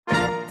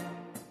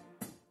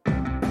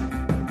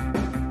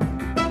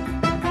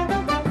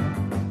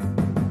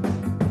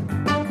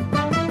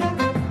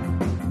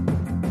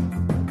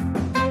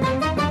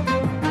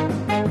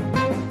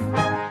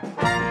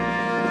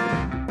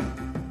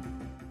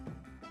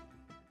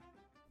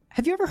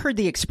Have you ever heard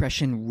the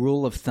expression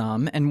rule of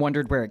thumb and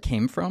wondered where it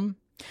came from?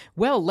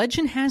 Well,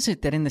 legend has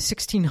it that in the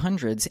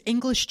 1600s,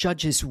 English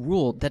judges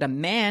ruled that a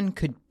man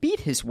could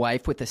beat his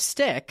wife with a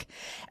stick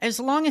as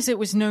long as it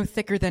was no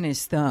thicker than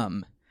his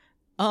thumb.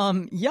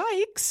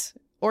 Yikes.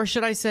 Or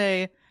should I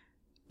say,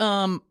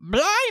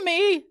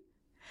 blimey.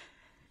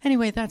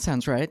 Anyway, that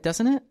sounds right,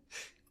 doesn't it?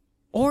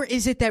 Or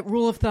is it that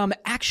rule of thumb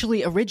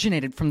actually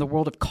originated from the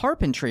world of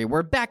carpentry,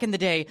 where back in the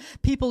day,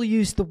 people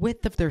used the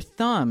width of their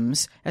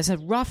thumbs as a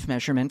rough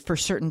measurement for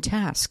certain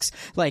tasks,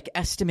 like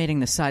estimating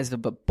the size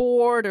of a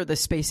board or the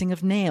spacing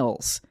of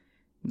nails?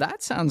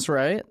 That sounds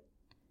right.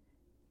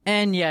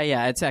 And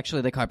yeah, it's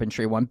actually the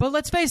carpentry one. But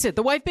let's face it,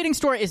 the wife-beating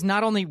story is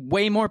not only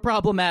way more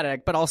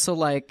problematic, but also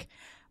like,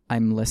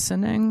 I'm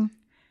listening.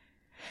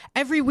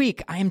 Every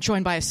week, I am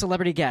joined by a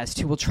celebrity guest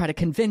who will try to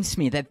convince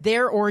me that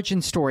their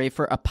origin story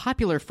for a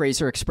popular phrase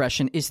or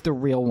expression is the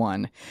real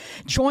one.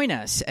 Join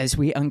us as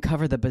we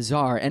uncover the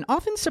bizarre and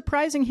often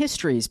surprising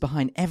histories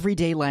behind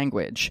everyday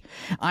language.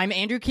 I'm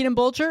Andrew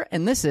Keenan-Bolger,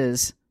 and this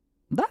is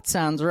That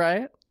Sounds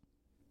Right.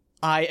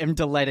 I am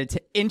delighted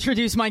to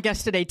introduce my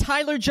guest today,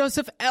 Tyler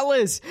Joseph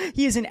Ellis.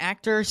 He is an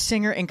actor,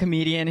 singer, and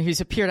comedian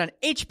who's appeared on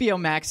HBO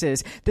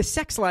Max's The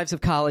Sex Lives of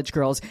College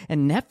Girls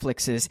and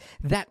Netflix's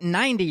That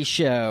 90s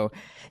Show.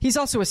 He's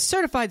also a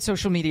certified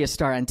social media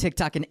star on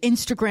TikTok and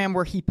Instagram,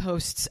 where he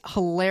posts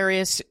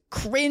hilarious,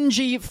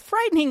 cringy,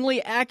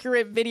 frighteningly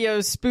accurate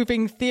videos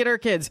spoofing theater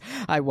kids.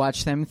 I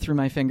watch them through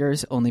my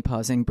fingers, only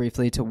pausing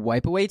briefly to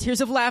wipe away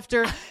tears of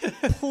laughter.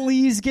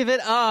 Please give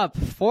it up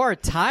for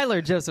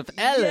Tyler Joseph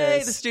Ellis.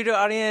 Yay, the studio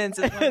audience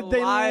is They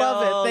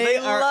love it. They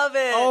love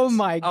it. Oh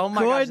my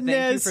gosh,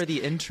 thank you for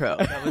the intro.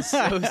 That was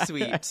so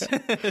sweet.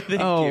 Thank you.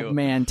 Oh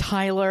man,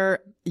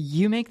 Tyler,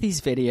 you make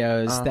these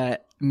videos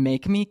that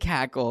make me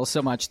cackle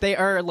so much. They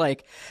are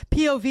like,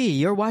 POV,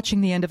 you're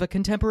watching the end of a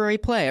contemporary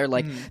play, or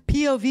like,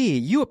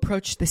 POV, you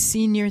approach the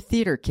senior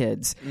theater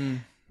kids.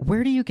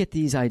 Where do you get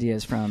these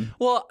ideas from?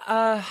 Well,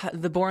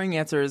 the boring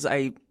answer is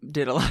I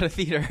did a lot of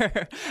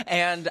theater.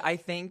 And I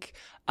think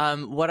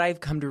what I've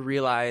come to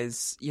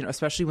realize, you know,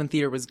 especially when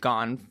theater was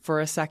gone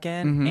for a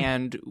second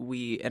and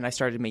I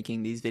started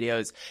making these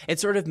videos, it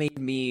sort of made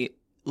me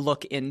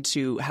look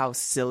into how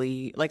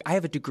silly, like, I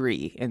have a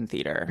degree in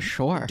theater.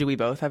 Sure. Do we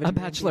both have a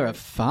Bachelor of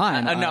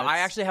Fine No, I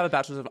actually have a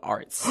bachelor's of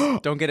arts.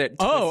 Don't get it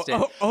twisted.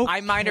 Okay. I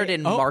minored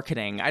in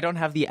marketing. I don't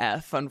have the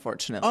F,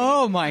 unfortunately.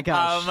 Oh my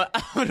gosh.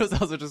 It was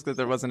also just because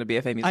there wasn't a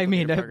BFA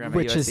musical program at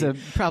which USC.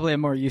 is probably a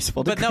more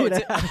useful degree. But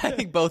no, I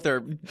think both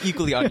are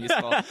equally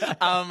unuseful.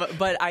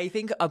 But I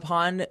think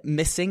upon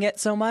missing it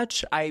so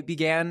much, I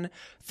began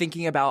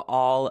thinking about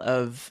all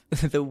of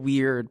the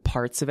weird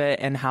parts of it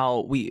and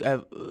how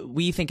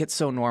we think it's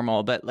so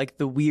normal, but like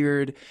the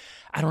weird,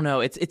 I don't know,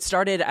 it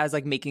started as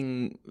like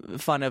making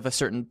fun of a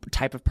certain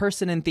type of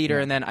person in theater,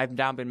 and then I've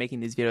now been making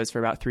these videos for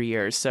about 3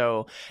 years.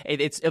 So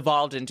it's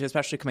evolved into,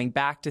 especially coming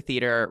back to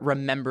theater,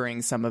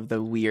 remembering some of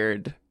the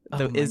weird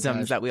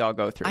isms that we all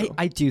go through.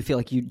 I do feel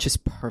like you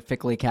just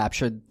perfectly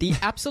captured the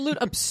absolute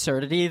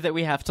absurdity that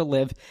we have to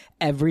live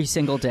every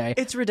single day.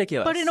 It's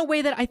ridiculous. But in a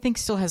way that I think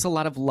still has a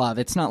lot of love.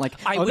 It's not like,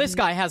 this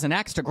guy has an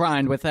axe to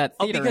grind with that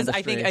theater because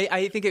industry.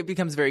 I think it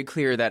becomes very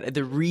clear that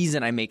the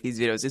reason I make these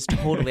videos is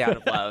totally out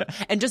of love.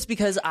 And just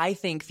because I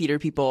think theater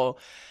people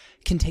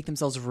can take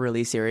themselves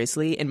really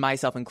seriously, and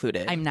myself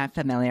included. I'm not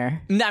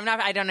familiar. No, I'm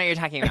not. I don't know what you're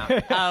talking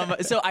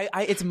about. So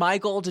it's my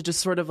goal to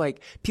just sort of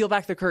like peel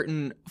back the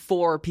curtain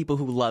for people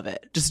who love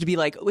it, just to be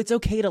like, it's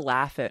okay to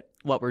laugh at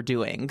what we're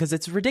doing because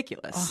it's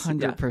ridiculous.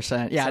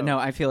 100%. Yeah, no,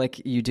 I feel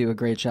like you do a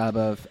great job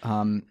of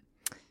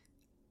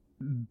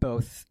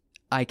both.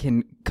 I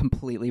can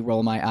completely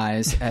roll my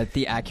eyes at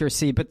the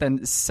accuracy, but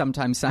then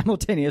sometimes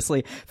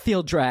simultaneously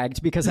feel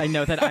dragged because I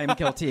know that I'm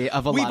guilty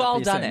of a lot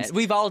of these things.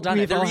 We've all done it. We've all done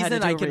it. The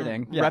reason I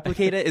can Yeah.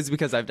 replicate it is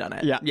because I've done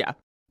it. Yeah.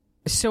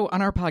 So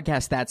on our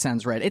podcast, That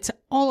Sounds Right, it's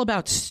all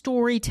about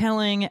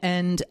storytelling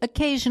and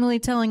occasionally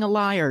telling a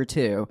lie or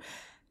two.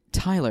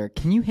 Tyler,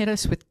 can you hit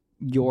us with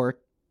your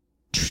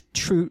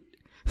true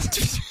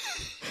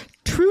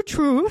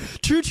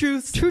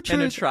truths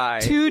and a try.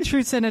 2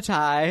 truths and a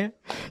tie.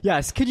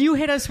 Yes. Could you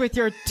hit us with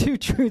your 2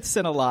 truths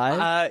and a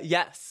lie?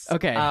 Yes.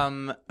 Okay.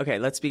 Okay,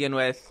 let's begin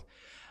with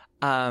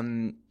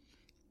I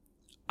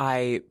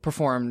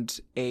performed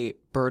a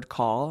bird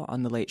call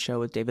on The Late Show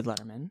with David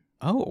Letterman.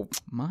 Oh,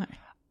 my.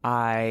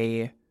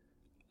 I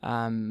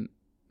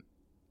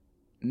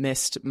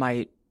missed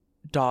my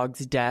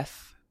dog's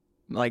death,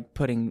 like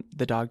putting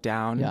the dog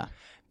down,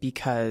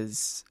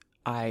 because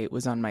I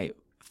was on my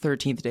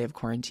 13th day of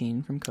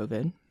quarantine from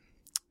COVID.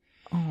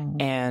 Oh.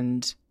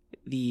 And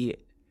the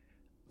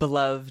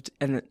beloved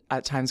and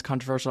at times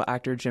controversial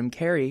actor Jim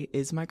Carrey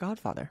is my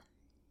godfather.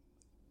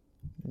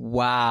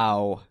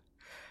 Wow.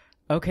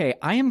 Okay,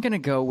 I am going to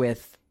go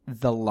with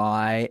the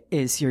lie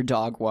is your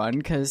dog one,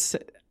 because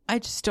I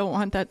just don't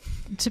want that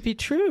to be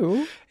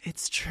true.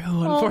 It's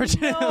true,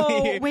 unfortunately.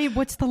 Oh, no. Wait,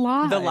 what's the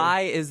lie? The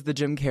lie is the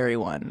Jim Carrey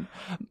one.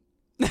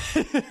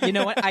 You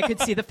know what? I could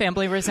see the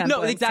family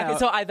resemblance. No, exactly.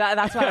 So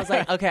that's why I was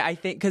like, okay, I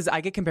think because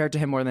I get compared to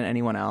him more than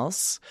anyone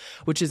else,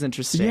 which is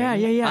interesting.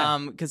 Yeah.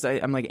 Because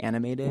I'm like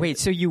animated. Wait,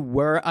 so you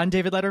were on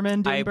David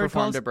Letterman doing I bird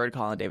performed calls? a bird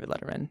call on David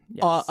Letterman.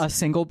 Yes. A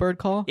single bird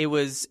call? It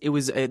was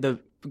the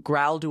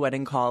growl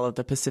duetting call of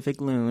the Pacific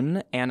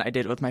Loon, and I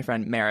did it with my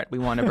friend Merritt. We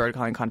won a bird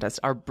calling contest,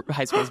 our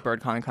high school's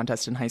bird calling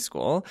contest in high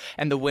school,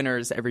 and the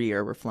winners every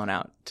year were flown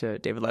out to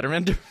David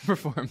Letterman to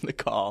perform the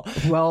call.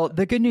 Well,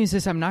 the good news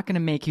is I'm not going to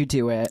make you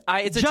do it.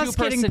 It's a Just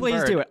two-person kidding, please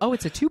bird. do it. Oh,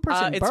 it's a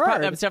two-person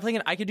bird. It's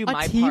definitely I could do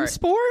my team part.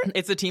 sport?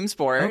 It's a team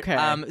sport.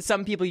 Okay.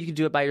 Some people you can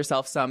do it by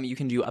yourself. Some you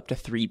can do up to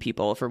 3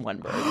 people for one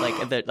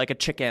bird, like a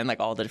chicken,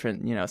 like all the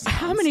different sounds.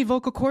 How many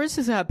vocal cords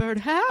does that bird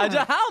have?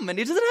 How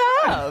many does it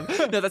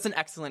have? No, that's an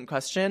excellent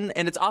question,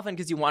 and it's often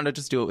because you want to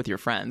just do it with your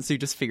friends, so you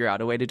just figure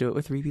out a way to do it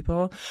with 3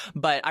 people.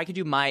 But I could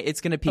do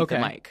it's going to peak the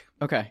mic.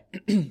 Okay.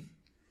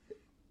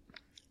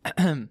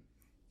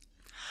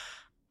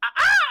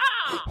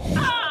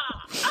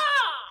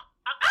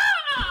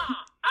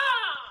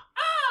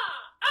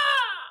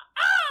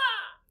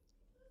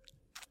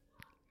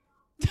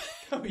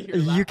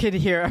 You can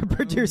hear our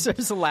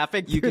producers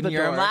laughing through the door. You can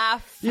hear them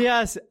laugh.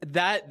 Yes,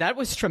 that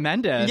was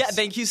tremendous. Yeah,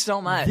 thank you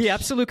so much. The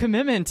absolute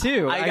commitment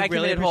too. I really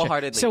committed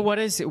wholeheartedly. So what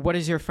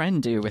does your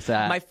friend do with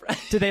that? My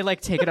do they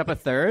take it up a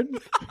third?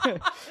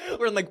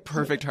 We're in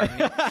perfect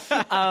harmony.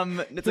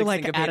 It's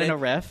like add in a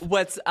riff.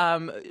 What's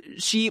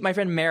my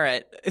friend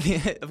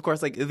Merritt, of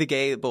course, the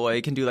gay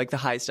boy can do the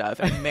high stuff.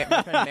 And my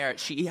friend Merritt,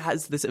 she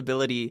has this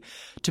ability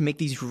to make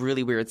these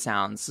really weird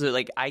sounds.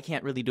 So I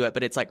can't really do it,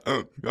 but it's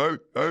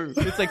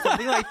it's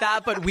something like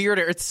that, but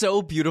weirder. It's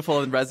so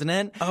beautiful and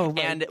resonant. Oh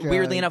my and God.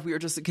 weirdly enough, we were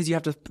just because you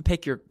have to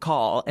pick your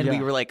call, and we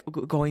were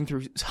going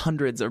through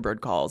hundreds of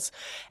bird calls,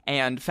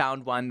 and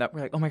found one that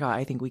we're oh my God,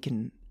 I think we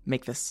can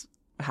make this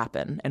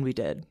happen, and we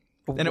did.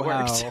 And it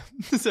worked.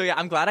 So yeah,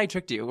 I'm glad I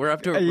tricked you. We're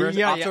off to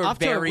a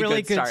very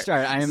really good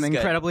start. I am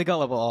incredibly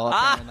gullible,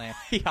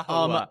 apparently.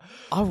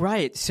 All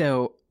right,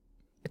 so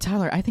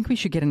Tyler, I think we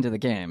should get into the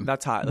game.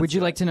 That's hot. Would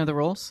you like to know the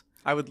rules?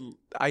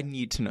 I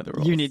need to know the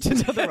rules. You need to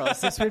know the rules.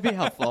 This would be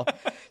helpful.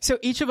 So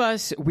each of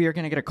us, we are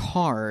going to get a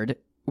card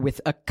with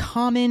a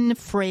common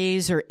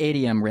phrase or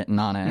idiom written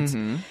on it.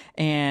 Mm-hmm.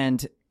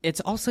 And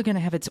it's also going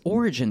to have its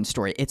origin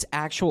story, its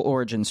actual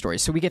origin story.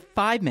 So we get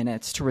 5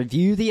 minutes to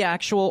review the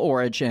actual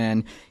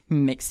origin,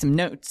 make some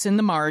notes in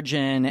the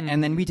margin,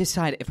 and then we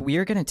decide if we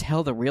are going to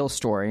tell the real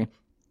story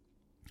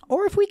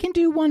or if we can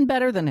do one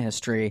better than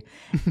history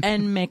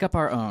and make up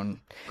our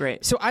own.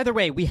 Great. So either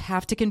way, we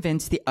have to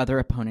convince the other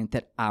opponent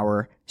that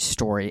our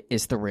story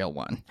is the real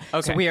one.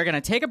 Okay. So we are going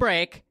to take a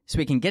break so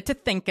we can get to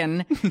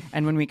thinking.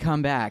 And when we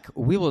come back,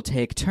 we will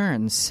take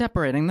turns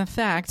separating the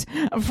fact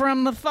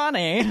from the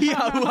funny.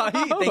 Yeah,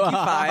 thank you,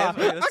 5.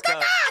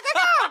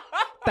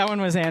 That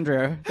one was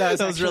Andrew. That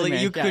was really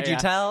me. Could you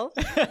tell?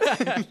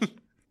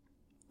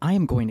 I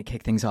am going to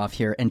kick things off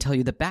here and tell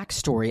you the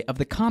backstory of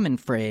the common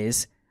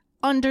phrase,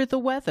 under the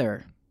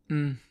weather.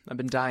 I've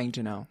been dying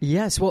to know.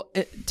 Yes. Well,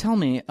 tell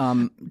me,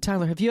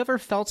 Tyler, have you ever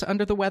felt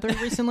under the weather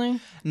recently?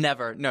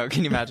 Never. No.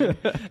 Can you imagine?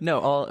 No.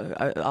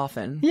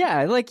 Often.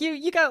 Yeah.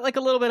 You got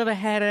a little bit of a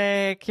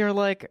headache. You're a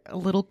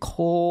little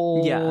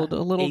cold. Yeah. A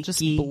little achy. Just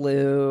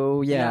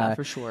blue. Yeah,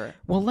 for sure.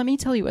 Well, let me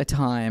tell you a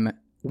time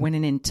when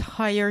an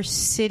entire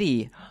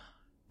city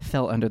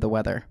fell under the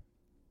weather.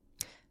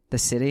 The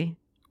city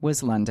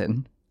was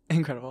London.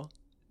 Incredible.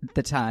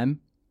 The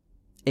time,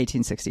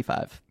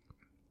 1865.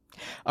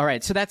 All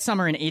right, so that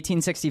summer in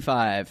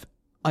 1865,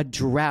 a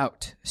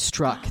drought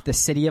struck the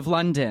city of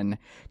London,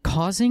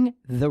 causing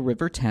the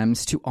River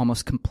Thames to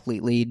almost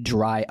completely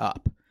dry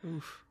up.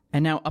 Oof.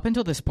 And now, up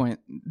until this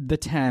point, the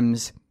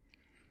Thames,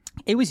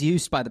 it was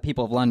used by the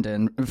people of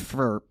London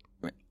for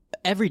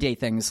everyday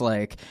things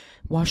like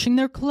washing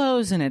their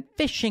clothes in it,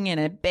 fishing in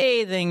it,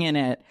 bathing in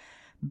it,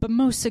 but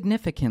most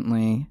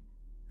significantly,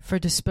 for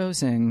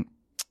disposing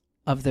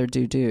of their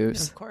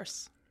doo-doos. Of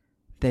course.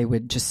 They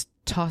would just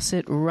toss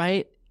it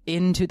right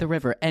into the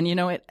river. And,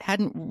 it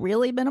hadn't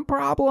really been a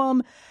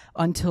problem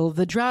until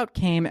the drought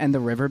came and the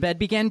riverbed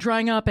began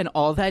drying up and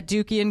all that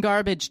dookie and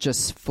garbage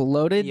just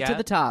floated to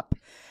the top,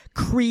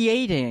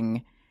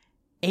 creating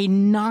a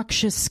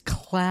noxious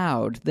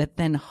cloud that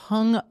then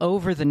hung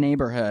over the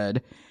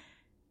neighborhood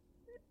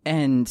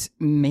and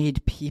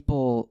made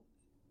people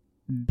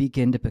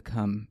begin to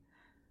become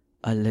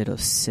a little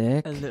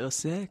sick. A little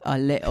sick. A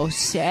little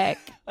sick.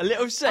 A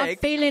little sick. I'm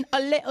feeling a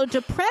little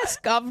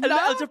depressed, governor. A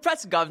little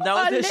depressed,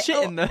 governor. There's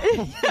shit in the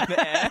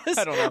ass.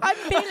 I don't know. I'm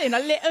feeling a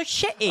little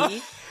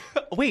shitty.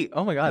 Wait,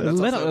 oh my God. That's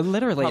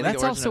literally.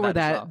 That's also where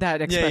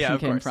that expression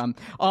came from.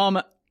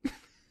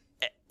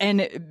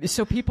 And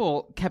so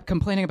people kept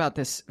complaining about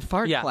this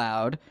fart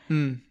cloud.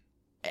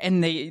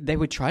 And they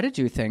would try to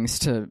do things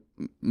to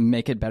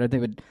make it better. They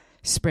would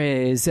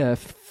spray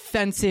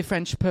fancy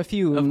French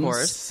perfumes. Of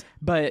course.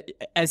 But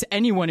as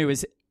anyone who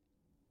has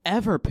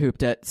ever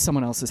pooped at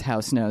someone else's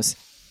house knows,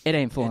 it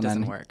ain't fooling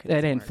anyone. Work.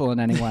 It ain't fooling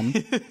anyone.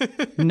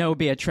 No,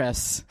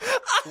 Beatrice.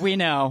 We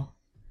know.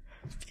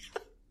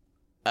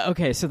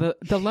 Okay, so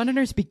the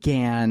Londoners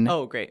began...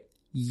 Oh, great.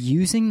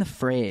 using the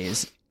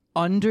phrase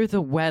under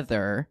the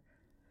weather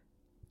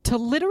to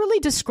literally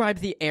describe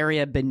the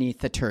area beneath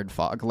the turd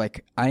fog.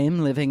 Like, I am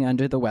living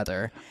under the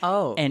weather.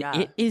 Oh, and yeah.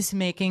 it is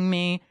making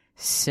me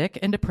sick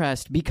and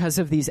depressed because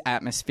of these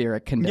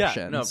atmospheric conditions.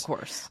 Yeah, no, of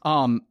course.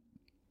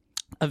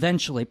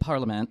 Eventually,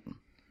 Parliament,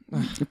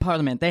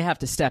 they have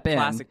to step in.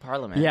 Classic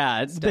Parliament.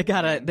 Yeah, they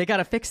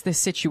gotta fix this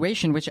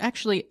situation, which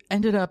actually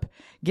ended up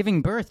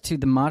giving birth to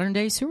the modern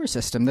day sewer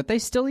system that they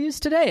still use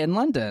today in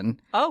London.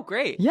 Oh,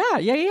 great.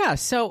 Yeah.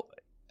 So,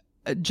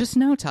 just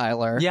know,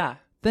 Tyler. Yeah.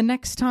 The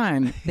next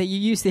time that you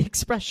use the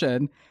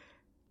expression,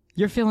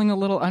 you're feeling a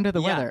little under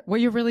the weather,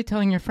 what you're really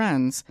telling your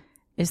friends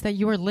is that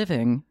you are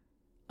living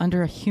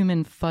under a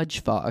human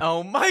fudge fog.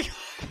 Oh my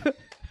God.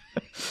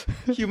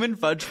 Human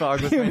fudge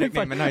fog was my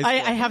nickname in high school.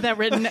 I have that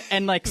written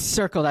and like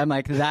circled. I'm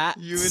like, that's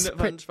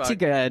pretty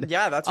good.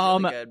 Yeah, that's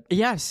really good.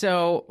 Yeah,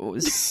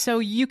 so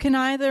you can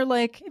either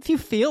like, if you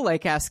feel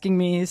like asking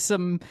me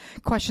some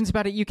questions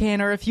about it, you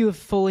can, or if you have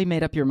fully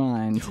made up your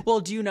mind. Well,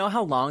 do you know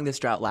how long this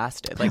drought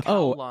lasted? Like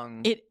how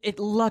long? It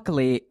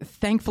luckily,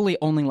 thankfully,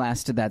 only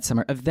lasted that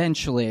summer.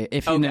 Eventually,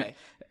 if you know,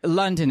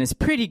 London is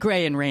pretty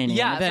gray and rainy.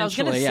 Yeah, and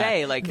eventually, so I was gonna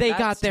say, like, they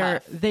that's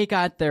tough. They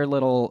got their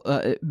little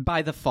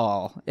by the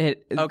fall.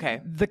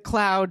 The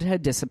cloud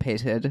had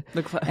dissipated,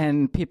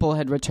 and people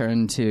had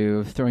returned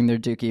to throwing their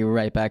dookie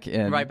right back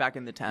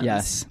in the Thames.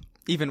 Yes.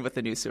 Even with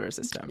the new sewer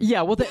system.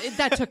 Yeah, well,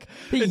 that took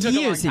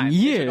years and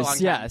years.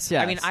 Yes.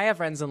 I mean, I have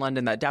friends in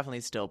London that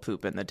definitely still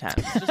poop in the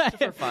Thames, just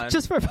for fun.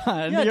 Just for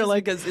fun. Yeah, You're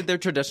like, because they're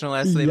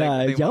traditionalists. They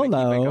want to keep it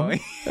going.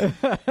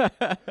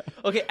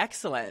 Okay,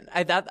 excellent.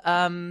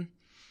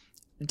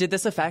 Did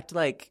this affect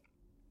like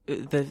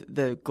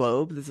the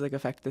globe? Does this like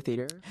affect the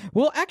theater?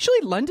 Well, actually,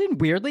 London,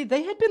 weirdly,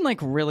 they had been like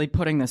really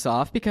putting this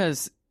off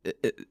because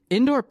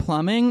indoor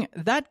plumbing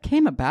that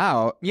came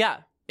about. Yeah.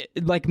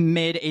 Like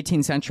mid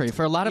 18th century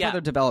for a lot of other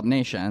developed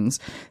nations.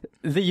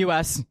 The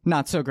U.S.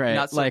 not so great.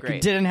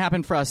 Great. Didn't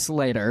happen for us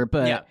later,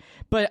 but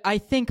I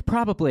think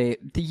probably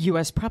the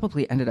U.S.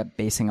 probably ended up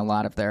basing a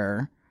lot of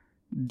their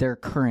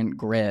current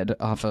grid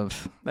off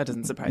of that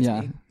doesn't surprise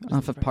me.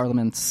 Off of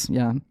Parliament's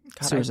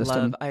sewer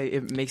system.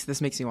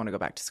 This makes me want to go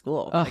back to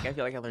school. Like I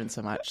feel like I learned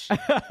so much.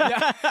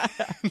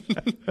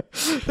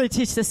 They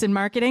teach this in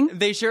marketing?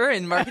 They sure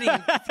in marketing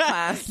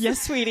class.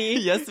 Yes, sweetie.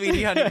 Yes,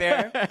 sweetie, honey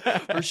bear.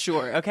 For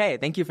sure. Okay,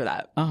 thank you for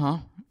that.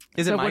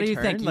 Is it my turn? What do you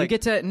think? Like,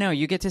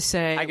 you get to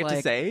say I get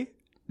to say?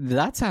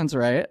 That sounds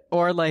right.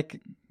 Or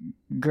like,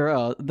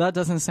 girl, that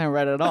doesn't sound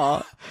right at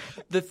all.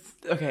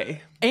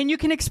 Okay. And you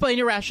can explain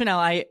your rationale.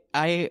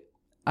 I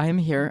am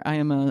here. I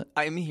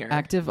am here.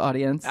 Active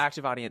audience.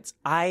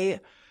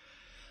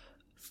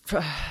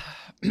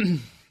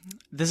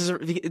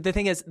 The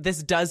thing is,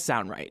 this does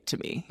sound right to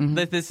me.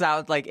 This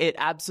sounds like it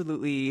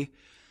absolutely.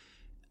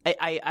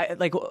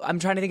 I'm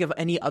trying to think of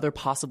any other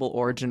possible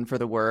origin for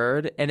the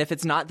word, and if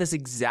it's not this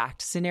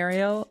exact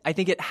scenario, I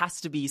think it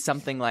has to be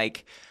something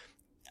like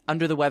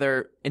under the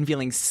weather and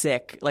feeling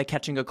sick, like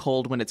catching a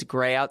cold when it's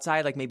gray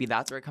outside. Like maybe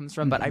that's where it comes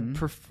from, but I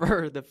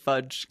prefer the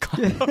fudge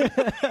cloud.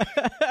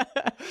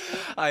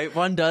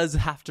 One does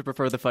have to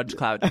prefer the fudge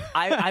cloud.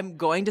 I'm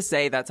going to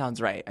say that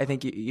sounds right. I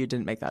think you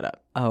didn't make that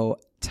up. Oh,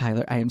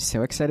 Tyler, I am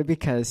so excited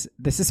because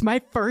this is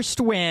my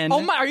first win. Oh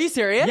my, are you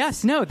serious?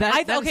 Yes, no,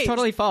 that is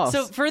totally false.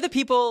 So for the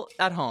people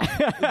at home,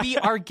 we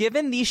are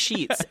given these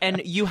sheets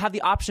and you have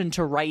the option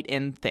to write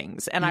in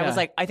things. And I was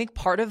like, I think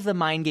part of the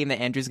mind game that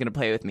Andrew's going to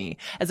play with me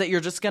is that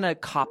you're just going to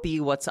copy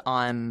what's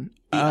on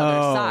the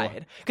other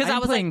side. Because I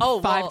was playing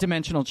like,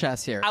 five-dimensional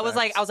chess here. I was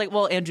like,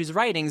 well, Andrew's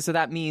writing, so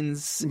that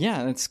means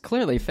it's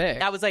clearly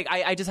fake. I was like,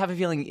 I just have a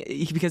feeling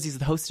because he's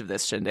the host of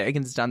this shindig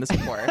and has done this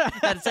before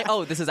that it's like,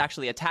 oh, this is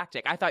actually a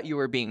tactic. I thought you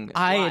were being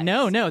wise.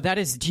 No, that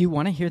is. Do you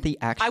want to hear the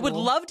actual? I would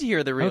love to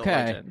hear the real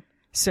origin.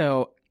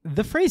 So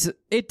the phrase,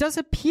 it does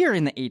appear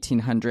in the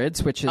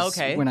 1800s, which is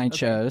when I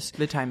chose.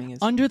 The timing is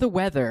under the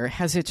weather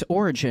has its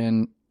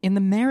origin in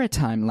the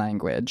maritime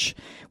language.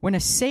 When a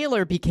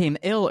sailor became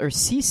ill or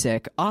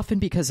seasick, often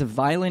because of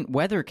violent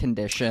weather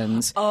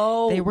conditions,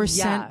 they were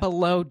sent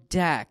below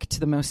deck to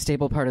the most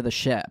stable part of the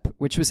ship,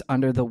 which was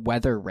under the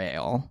weather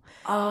rail.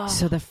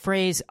 So the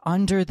phrase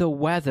under the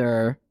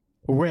weather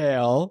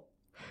rail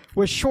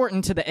was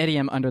shortened to the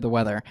idiom under the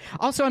weather.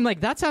 Also, I'm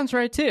like, that sounds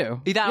right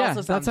too.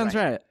 That sounds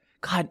right.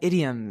 God,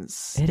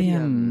 idioms.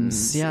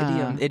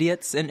 Yeah.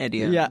 Idiots and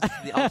idioms. Yeah.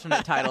 The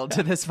alternate title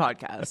to this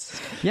podcast.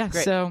 Yeah.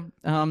 Great. So,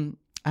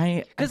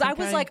 I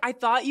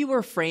thought you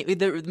were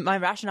my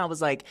rationale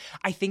was like,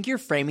 I think you're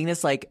framing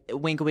this like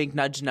wink, wink,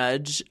 nudge,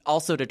 nudge,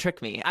 also to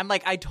trick me. I'm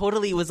like, I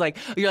totally was like,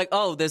 you're like,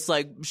 oh, this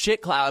like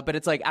shit cloud, but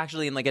it's like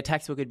actually in like a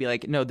textbook would be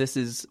like, no, this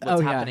is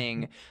what's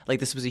happening.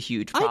 Like this was a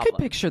huge problem. I could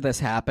picture this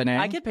happening.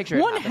 I could picture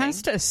it One happening.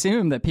 has to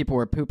assume that people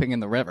were pooping in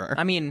the river.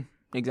 I mean,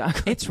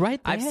 exactly. It's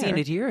right there. I've seen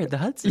it here at the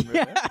Hudson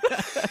River.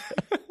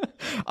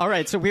 All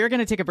right, so we're going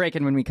to take a break,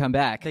 and when we come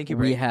back, Thank you,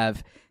 we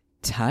have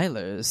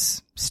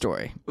Tyler's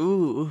story.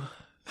 Ooh.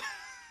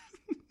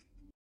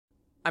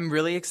 I'm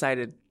really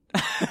excited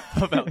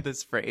about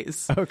this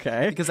phrase.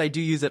 Okay. Because I do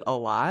use it a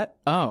lot.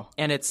 Oh.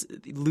 And it's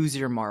lose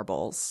your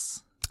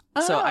marbles.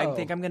 So I Oh.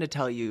 think I'm going to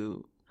tell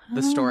you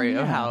the story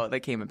of how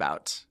that came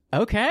about.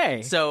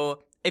 Okay. So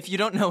if you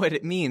don't know what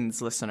it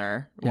means,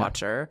 listener, Yeah.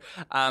 watcher,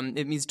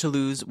 it means to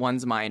lose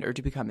one's mind or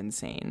to become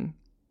insane.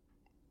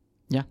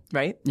 Yeah.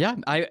 Right? Yeah.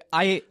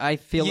 I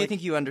feel You like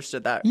think you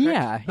understood that?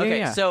 Yeah, correct? yeah, Okay.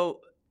 yeah.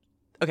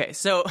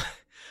 So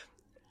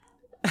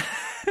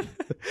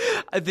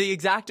the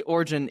exact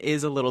origin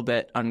is a little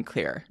bit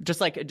unclear. Just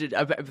like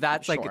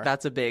that's Sure. like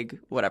that's a big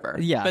whatever.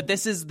 Yeah. But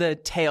this is the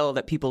tale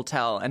that people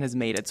tell and has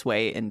made its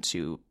way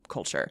into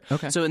culture.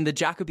 Okay. So in the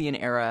Jacobean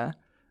era,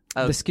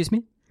 excuse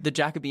me? the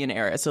Jacobean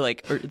era, so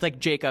like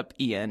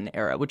Jacobean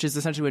era, which is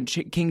essentially when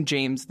King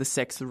James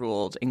VI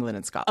ruled England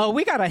and Scotland. Oh,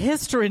 we got a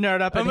history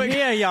nerd up in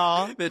here,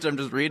 y'all. Bitch, I'm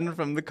just reading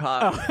from the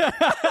cop.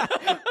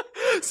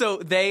 So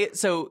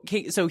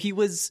he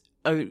was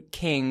a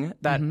king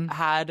that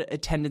had a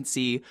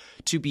tendency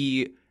to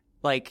be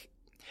like,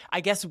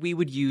 I guess we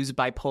would use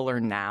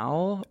bipolar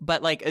now,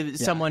 but like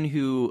someone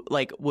who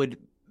like would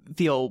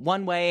feel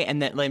one way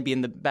and then like be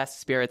in the best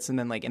spirits and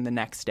then like in the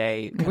next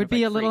day kind Would of,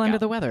 be like, a little freak under out.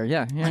 the weather.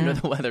 Yeah. Under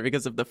the weather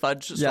because of the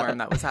fudge storm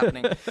that was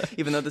happening,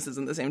 even though this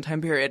isn't the same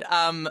time period.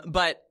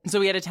 But so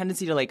he had a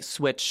tendency to like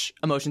switch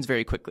emotions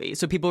very quickly.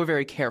 So people were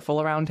very careful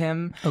around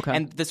him. Okay.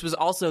 And this was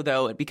also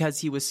though, because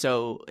he was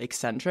so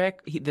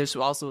eccentric, this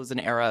also was an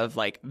era of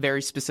like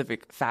very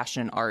specific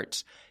fashion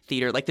art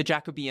theater, like the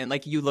Jacobean,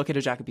 like you look at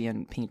a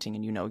Jacobean painting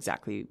and you know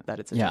exactly that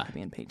it's a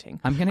Jacobean painting.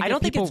 I'm going to I get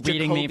don't think people it's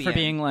reading me for Jacobean.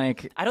 being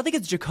like, I don't think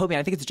it's Jacobean.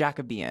 I think it's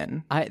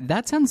Jacobean.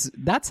 that sounds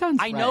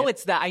I know right.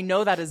 it's that. I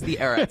know that is the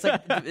era. It's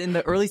like in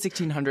the early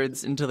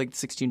 1600s into like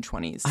the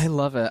 1620s. I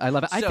love it.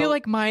 I So- feel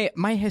like my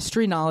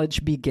history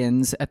knowledge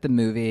begins at the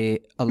movie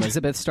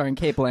Elizabeth starring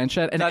Kate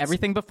Blanchett, and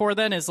everything before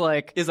then is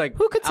like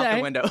who could out say?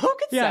 the window. Who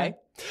could say?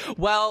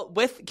 Well,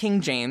 with King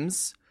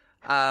James,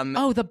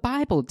 Oh, the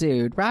Bible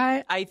dude,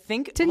 right? I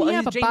think Didn't he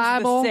have a James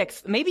Bible? VI.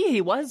 Maybe he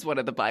was one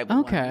of the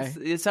Bible Okay.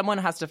 ones. Someone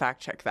has to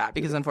fact check that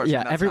because unfortunately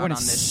Yeah, that's everyone not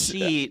is on this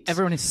sheet.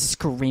 everyone is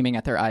screaming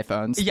at their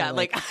iPhones. yeah, They're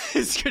like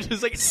it's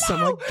just like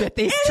someone no, get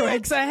these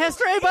twigs a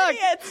history book.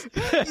 idiots,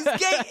 these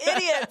gay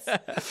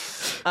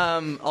idiots.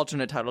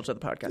 Alternate title to the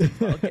podcast as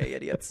well, gay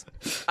idiots.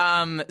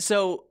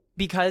 So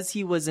because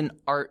he was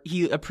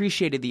he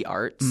appreciated the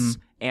arts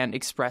and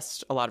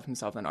expressed a lot of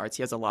himself in arts.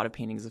 He has a lot of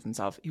paintings of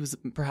himself. He was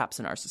perhaps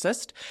a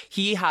narcissist.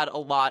 He had a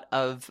lot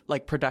of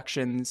like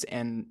productions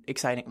and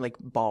exciting like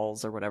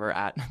balls or whatever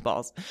at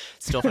balls.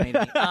 Still funny to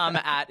me.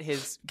 At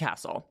his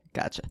castle.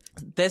 Gotcha.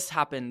 This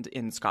happened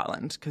in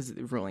Scotland because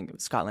ruling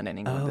Scotland and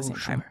England at the same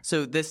time.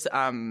 So this,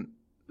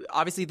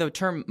 obviously the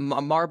term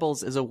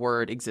marbles as a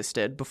word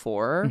existed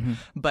before,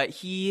 but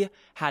he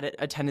had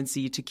a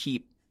tendency to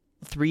keep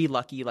 3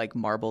 lucky like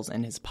marbles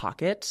in his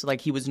pocket. Like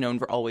he was known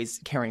for always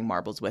carrying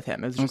marbles with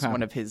him. It was just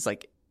one of his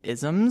like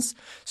isms.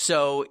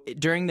 So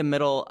during the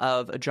middle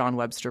of a John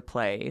Webster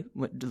play,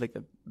 like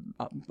the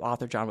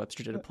author John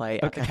Webster did a play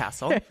at the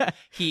castle,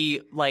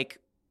 he like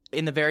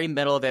in the very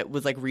middle of it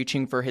was like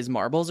reaching for his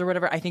marbles or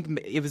whatever. I think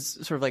it was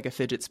sort of like a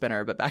fidget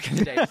spinner, but back in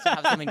the day, just to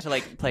have something to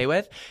like play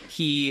with.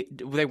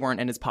 They weren't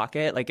in his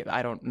pocket. Like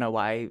I don't know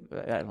why.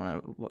 I don't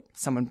know.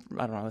 Someone,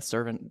 I don't know, a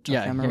servant took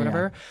him or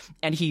whatever.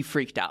 And he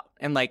freaked out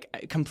and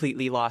like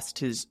completely lost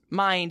his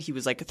mind. He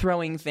was like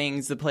throwing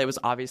things. The play was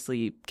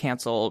obviously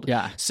canceled.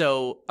 Yeah.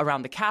 So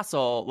around the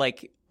castle,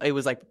 like it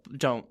was like,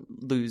 don't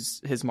lose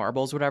his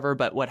marbles, whatever.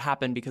 But what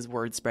happened, because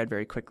word spread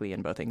very quickly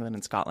in both England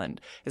and Scotland,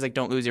 is like,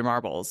 don't lose your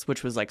marbles,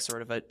 which was like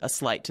sort of a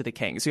slight to the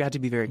king. So you had to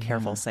be very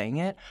careful saying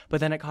it.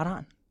 But then it caught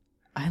on.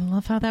 I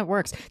love how that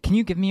works. Can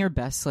you give me your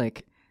best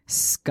like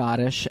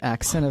Scottish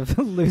accent of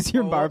lose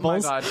your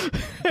marbles? Oh my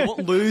God.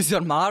 Don't lose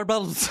your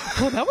marbles.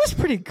 Oh, that was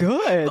pretty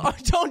good. Oh,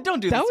 don't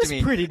do That this was to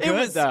me. pretty good, It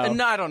was, though.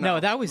 No, I don't know. No,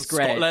 that was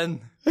great.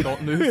 Scotland,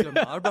 don't lose your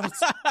marbles.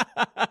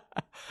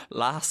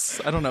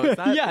 Lass. I don't know. Is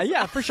that,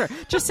 Yeah, for sure.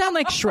 Just sound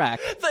like Shrek.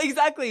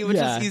 Exactly, which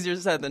Yeah. is easier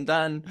said than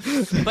done.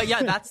 But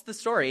yeah, that's the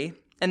story.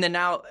 And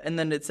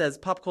then it says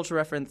pop culture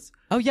reference.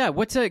 Oh yeah,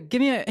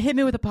 hit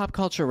me with a pop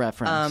culture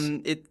reference.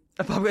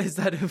 Is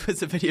that it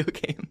was a video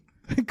game.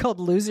 Called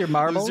Lose Your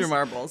Marbles. Lose Your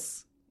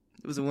Marbles.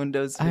 It was a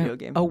Windows video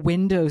game. A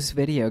Windows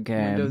video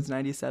game. Windows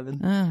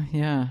 97. Oh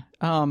yeah.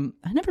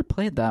 I never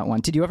played that one.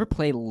 Did you ever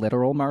play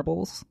literal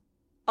marbles?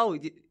 Oh,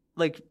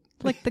 like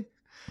the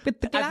with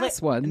the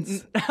glass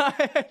ones?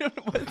 I don't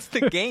know. What's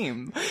the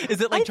game? Is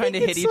it like I trying to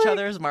think hit it's each like-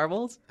 other's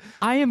marbles?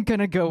 I am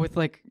gonna go with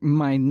like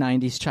my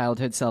 90s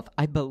childhood self.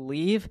 I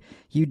believe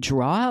you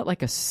draw out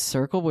like a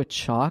circle with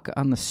chalk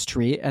on the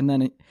street, and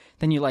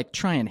then you like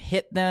try and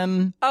hit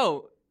them.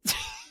 Oh,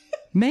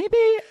 Maybe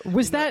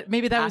was that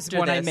was after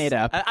one I this- made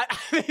up.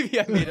 Maybe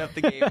I made up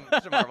the game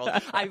to marbles.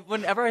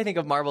 Whenever I think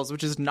of marbles,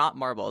 which is not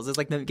marbles, it's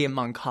like the game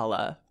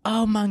Mancala,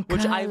 Oh, Mancala.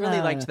 which I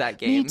really liked that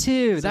game. Me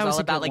too. So That it was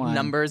all a about good like one.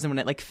 numbers, and when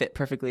it like fit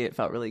perfectly, it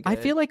felt really good. I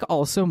feel like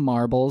also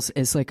marbles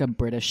is like a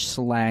British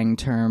slang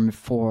term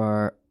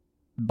for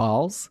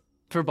balls.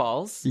 for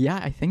balls. Yeah,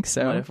 I think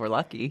so. What if we're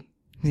lucky?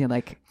 Yeah,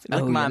 like my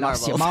you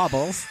lost your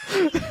marbles.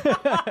 For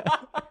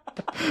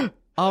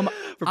balls.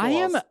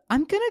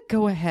 I'm gonna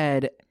go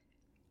ahead.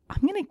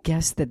 I'm gonna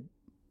guess that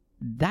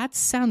that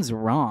sounds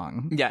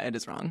wrong. Yeah, it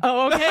is wrong.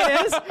 Oh, okay,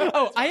 it is?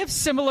 Oh, I have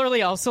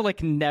similarly also,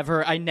 like,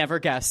 I never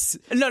guess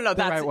No, the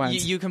that's right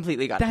ones. you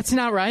completely got it. That's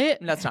not right?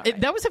 That's not right.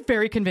 That was a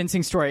very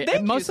convincing story.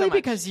 Thank you Mostly so much.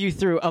 because you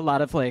threw a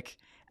lot of, like,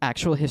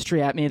 actual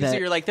history at me that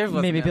you're like, there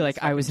wasn't made me a be like,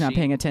 I was not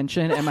paying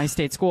attention at my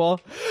state school.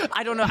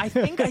 I don't know. I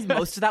think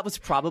most of that was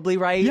probably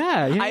right.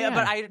 Yeah.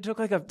 But I took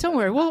like a... Don't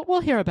worry, we'll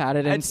hear about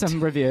it in some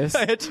reviews.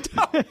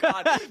 Oh,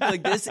 God.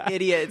 Like, this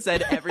idiot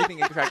said everything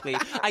incorrectly.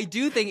 I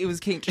do think it was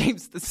King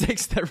James VI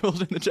that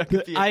ruled in the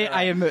Jacobean era.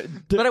 I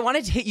am... But I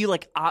wanted to hit you,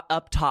 like,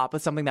 up top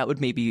with something that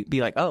would maybe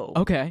be like, oh.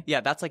 Okay.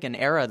 Yeah, that's like an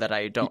era that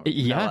I don't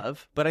know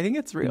of. But I think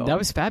it's real. That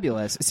was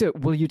fabulous. So,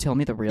 will you tell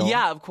me the real?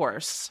 Yeah, of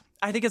course.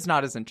 I think it's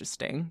not as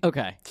interesting.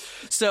 Okay.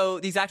 So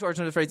the exact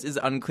origin of the phrase is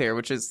unclear,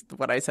 which is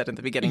what I said in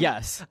the beginning.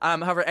 Yes.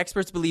 However,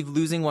 experts believe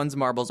losing one's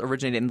marbles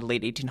originated in the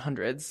late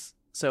 1800s.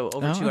 So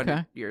over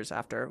 200 years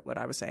after what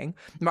I was saying.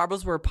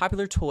 Marbles were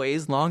popular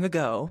toys long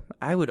ago.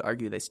 I would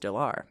argue they still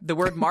are. The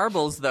word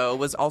marbles, though,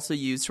 was also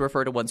used to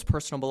refer to one's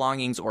personal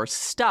belongings or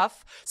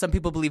stuff. Some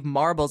people believe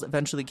marbles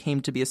eventually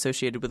came to be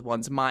associated with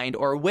one's mind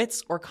or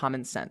wits or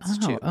common sense,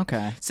 too.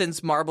 Okay.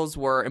 Since marbles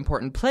were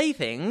important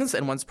playthings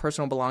and one's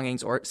personal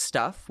belongings or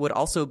stuff would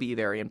also be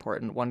very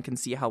important, one can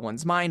see how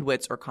one's mind,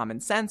 wits, or common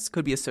sense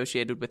could be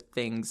associated with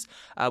things,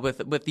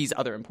 with these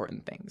other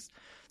important things.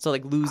 So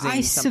like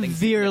losing something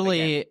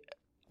significant.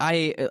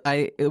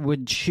 I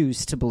would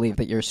choose to believe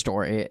that your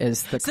story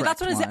is the correct So that's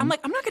what I say. I'm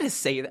like, I'm not going to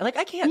say that. Like,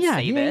 I can't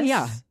say this.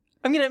 Yeah.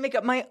 I'm going to make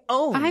up my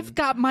own. I've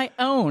got my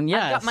own,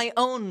 yes. I've got my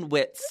own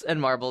wits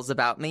and marbles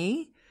about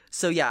me.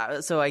 So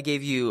yeah, so I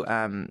gave you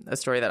a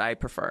story that I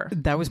prefer.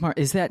 That was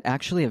Is that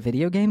actually a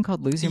video game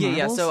called Lose Your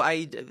Marbles?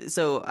 Yeah.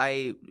 So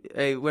I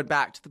went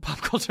back to the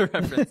pop culture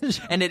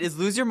reference, and it is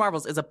Lose Your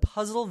Marbles is a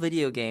puzzle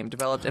video game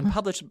developed and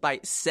published by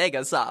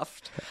Sega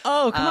Soft.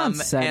 Oh, come on,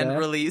 Sega. And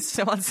released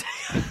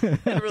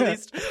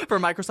for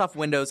Microsoft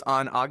Windows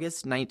on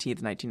August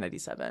 19th,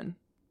 1997.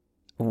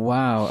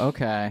 Wow.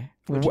 Okay.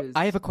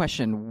 I have a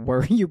question.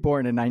 Were you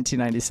born in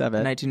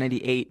 1997?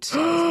 1998. I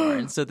was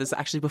born. So this is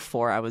actually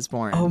before I was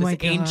born. Oh my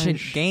gosh.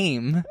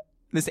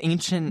 This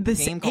ancient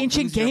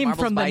game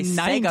from the 90s.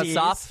 Sega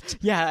Soft.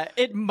 Yeah,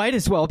 it might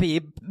as well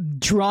be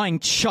drawing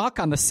chalk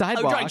on the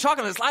sidewalk. Drawing chalk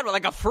on the sidewalk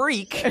like a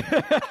freak.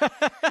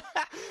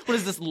 What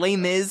is this, Les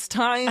Mis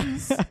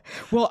times?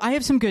 Well, I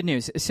have some good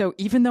news. So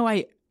even though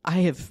I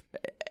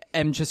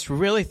am just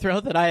really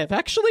thrilled that I have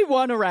actually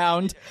won a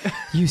round,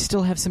 you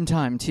still have some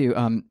time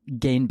to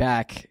gain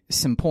back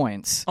some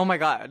points. Oh my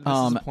God, this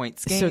is a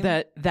points game. So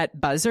that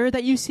buzzer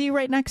that you see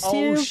right next to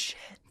you, shit.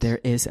 There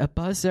is a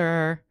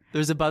buzzer.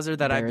 There's a buzzer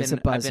that I've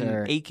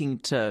been aching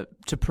to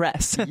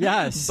press.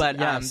 Yes, but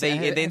yes.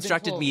 They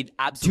instructed me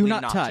absolutely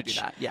not touch. to do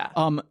that.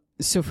 Yeah.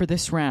 So for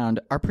this round,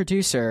 our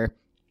producer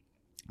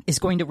is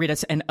going to read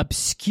us an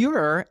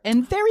obscure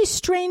and very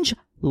strange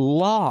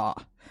law.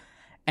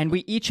 And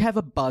we each have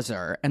a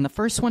buzzer, and the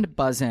first one to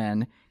buzz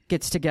in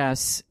gets to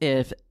guess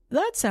if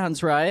that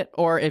sounds right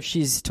or if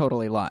she's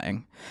totally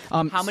lying.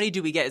 How many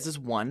do we get? Is this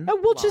one?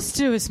 We'll just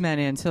do as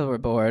many until we're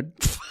bored.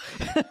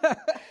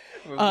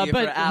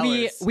 But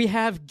we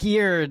have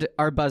geared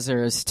our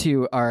buzzers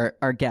to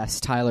our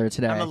guest, Tyler,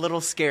 today. I'm a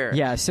little scared.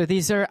 Yeah, so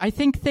these are, I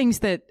think, things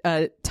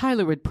that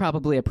Tyler would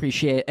probably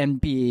appreciate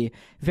and be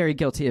very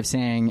guilty of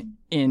saying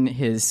in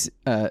his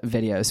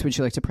videos. Would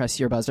you like to press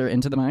your buzzer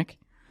into the mic?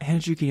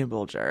 Andrew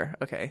Bulger.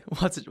 Okay.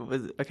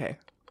 Okay.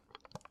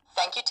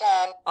 Thank you,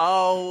 Tan.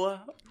 Oh.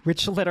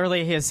 Which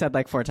literally he has said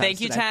like 4 times.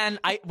 Thank you, today. Tan.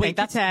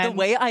 That's the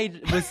way I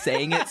was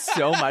saying it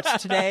so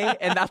much today,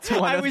 and that's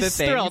one of the things.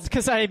 I was thrilled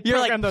because I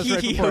programmed those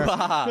right before. You're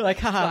like,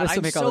 haha, this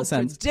will make all the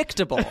sense. I'm so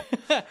predictable.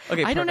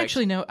 Okay, I don't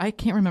actually know. I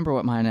can't remember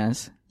what mine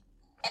is.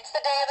 It's the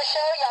day of the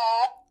show,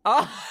 y'all.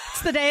 Oh,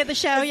 it's the day of the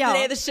show, y'all. The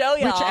day of the show,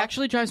 y'all. Which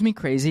actually drives me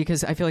crazy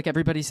because I feel like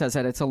everybody says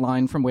that it's a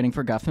line from Waiting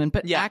for Guffman,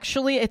 but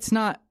actually it's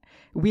not.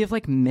 We have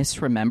like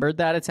misremembered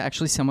that. It's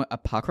actually somewhat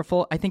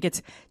apocryphal. I think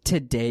it's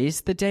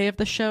today's the day of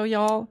the show,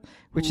 y'all,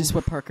 which is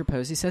what Parker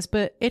Posey says,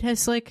 but it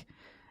has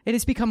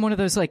become one of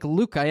those like,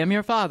 Luke, I am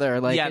your father.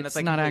 Like, it's that's,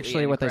 like, not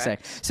actually what they say.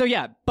 incorrect. So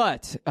yeah,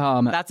 but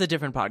that's a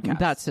different podcast.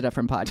 That's a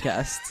different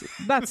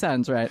podcast. That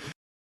sounds right.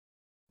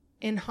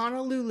 In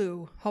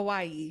Honolulu,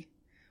 Hawaii,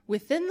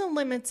 within the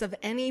limits of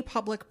any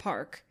public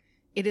park,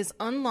 it is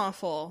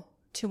unlawful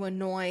to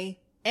annoy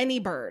any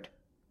bird.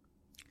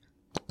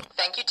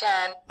 Thank you,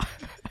 Tan.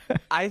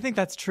 I think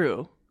that's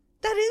true.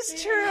 That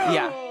is true.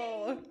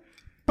 Yeah.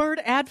 Bird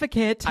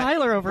advocate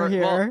Tyler over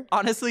here. Well,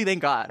 honestly, thank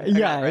God.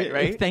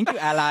 Right? Thank you,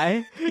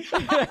 ally.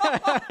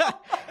 The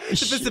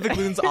Pacific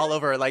Loons all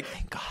over. Like,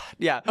 thank God.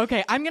 Yeah.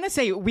 Okay, I'm gonna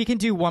say we can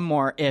do one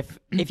more. If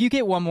you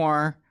get one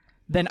more,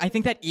 then I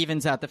think that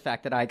evens out the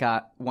fact that I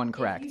got one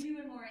correct. If you do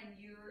one more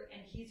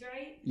and he's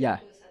right, yeah.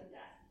 we'll do a sudden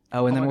death.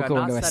 Oh, and then we'll God, go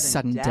not into a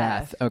sudden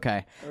death.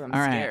 Okay. Oh, I'm all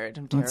right. scared.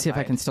 I'm Let's see if I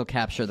terrified. can still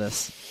capture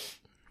this.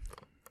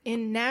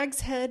 In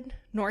Nags Head,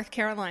 North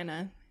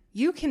Carolina,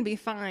 you can be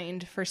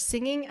fined for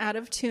singing out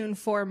of tune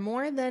for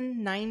more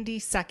than 90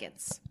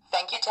 seconds.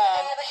 Thank you, Tan.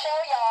 Day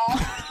of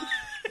the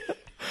show, y'all.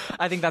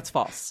 I think that's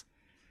false.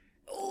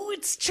 Oh,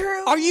 it's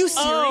true. Are you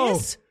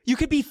serious? You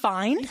could be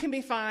fined? You can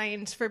be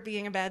fined for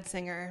being a bad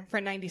singer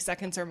for 90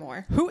 seconds or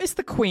more. Who is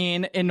the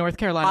queen in North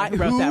Carolina who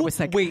wrote that? Was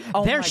like, wait,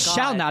 oh there my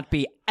shall God. not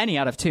be any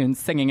out of tune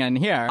singing in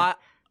here.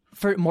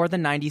 For more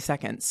than 90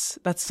 seconds.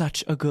 That's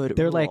such a good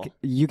They're rule. like,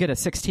 you get a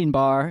 16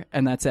 bar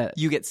and that's it.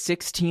 You get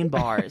 16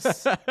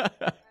 bars.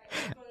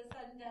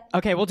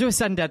 Okay, we'll do a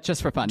sudden death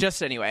just for fun.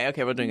 Just anyway.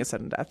 Okay, we're doing a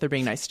sudden death. They're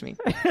being nice to me.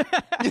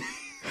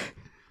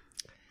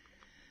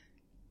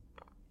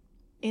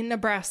 In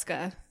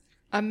Nebraska,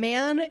 a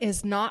man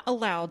is not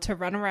allowed to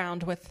run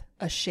around with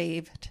a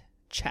shaved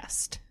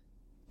chest.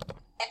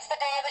 It's the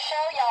day of the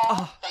show,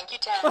 y'all. Thank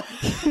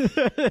you,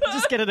 Ted.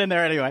 Just get it in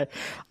there anyway.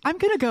 I'm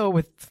going to go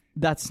with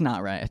that's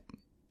not right.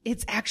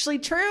 It's actually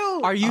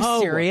true. Are you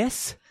Oh.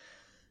 serious?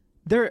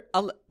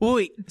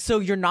 Wait, so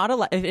you're not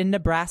allowed in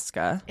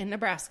Nebraska? In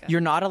Nebraska.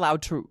 You're not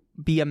allowed to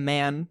be a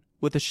man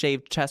with a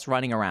shaved chest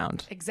running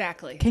around.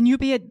 Exactly. Can you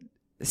be a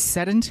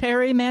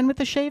sedentary man with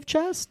a shaved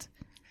chest?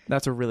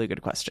 That's a really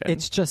good question.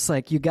 It's just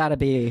like you got to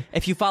be.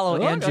 If you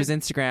follow Andrew's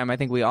Instagram, I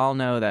think we all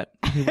know that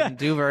he wouldn't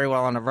do very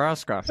well in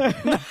Nebraska.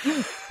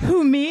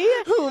 Who, me?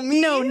 Who,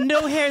 me?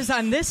 No hairs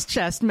on this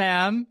chest,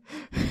 ma'am.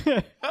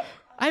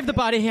 I have the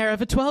body hair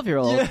of a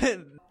 12-year-old.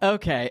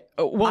 Okay.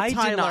 Well, I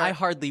Tyler, did not. I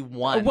hardly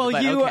won. well,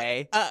 but you.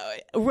 okay.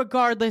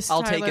 Regardless,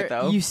 I'll take Tyler, it,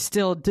 though. You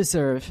still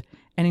deserve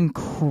an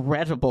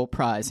incredible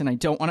prize, and I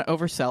don't want to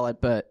oversell it,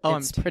 but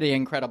it's pretty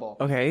incredible.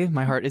 Okay,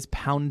 my heart is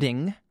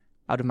pounding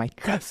out of my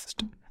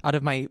chest, out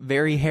of my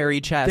very hairy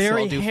chest. so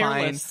Very I'll do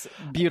hairless,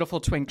 beautiful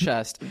twink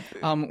chest. We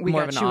More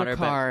got of an you honor, a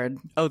but- card.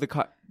 fine. Oh, the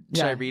card. Should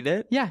Yeah. I read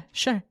it? Yeah,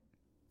 sure.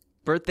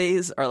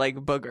 Birthdays are like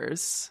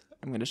boogers.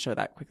 I'm going to show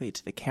that quickly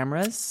to the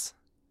cameras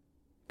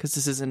because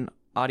this is an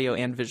audio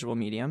and visual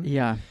medium.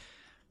 Yeah.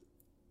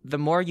 The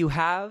more you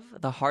have,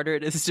 the harder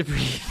it is to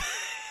breathe.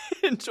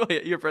 Enjoy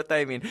it. Your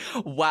birthday, I mean.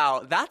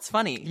 Wow, that's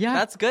funny. Yeah.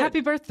 That's good.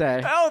 Happy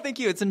birthday. Oh, thank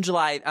you. It's in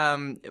July.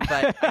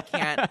 But I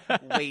can't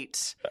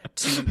wait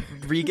to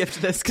re-gift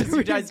this because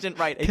you guys didn't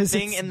write a 'Cause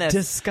thing it's in this.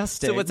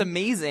 disgusting. So what's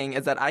amazing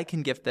is that I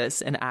can gift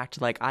this and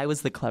act like I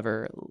was the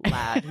clever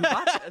lad who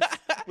got this,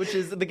 which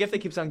is the gift that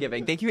keeps on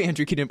giving. Thank you,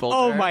 Andrew Keaton-Bolger.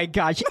 Oh my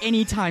gosh,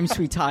 anytime,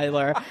 sweet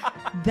Tyler.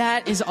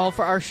 That is all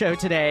for our show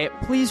today.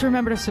 Please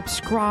remember to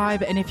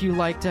subscribe, and if you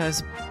liked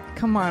us,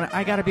 come on,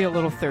 I gotta be a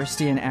little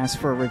thirsty and ask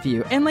for a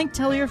review. And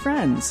tell your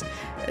friends.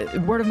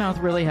 Word of mouth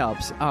really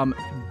helps.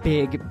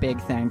 Big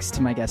thanks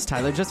to my guest,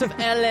 Tyler Joseph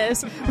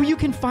Ellis, who you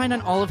can find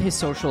on all of his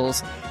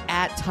socials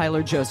at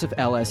Tyler Joseph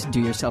Ellis.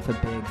 Do yourself a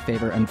big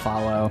favor and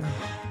follow.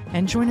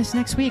 And join us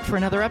next week for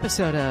another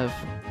episode of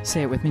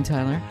Say It With Me,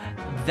 Tyler.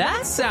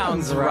 That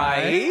sounds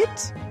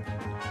right.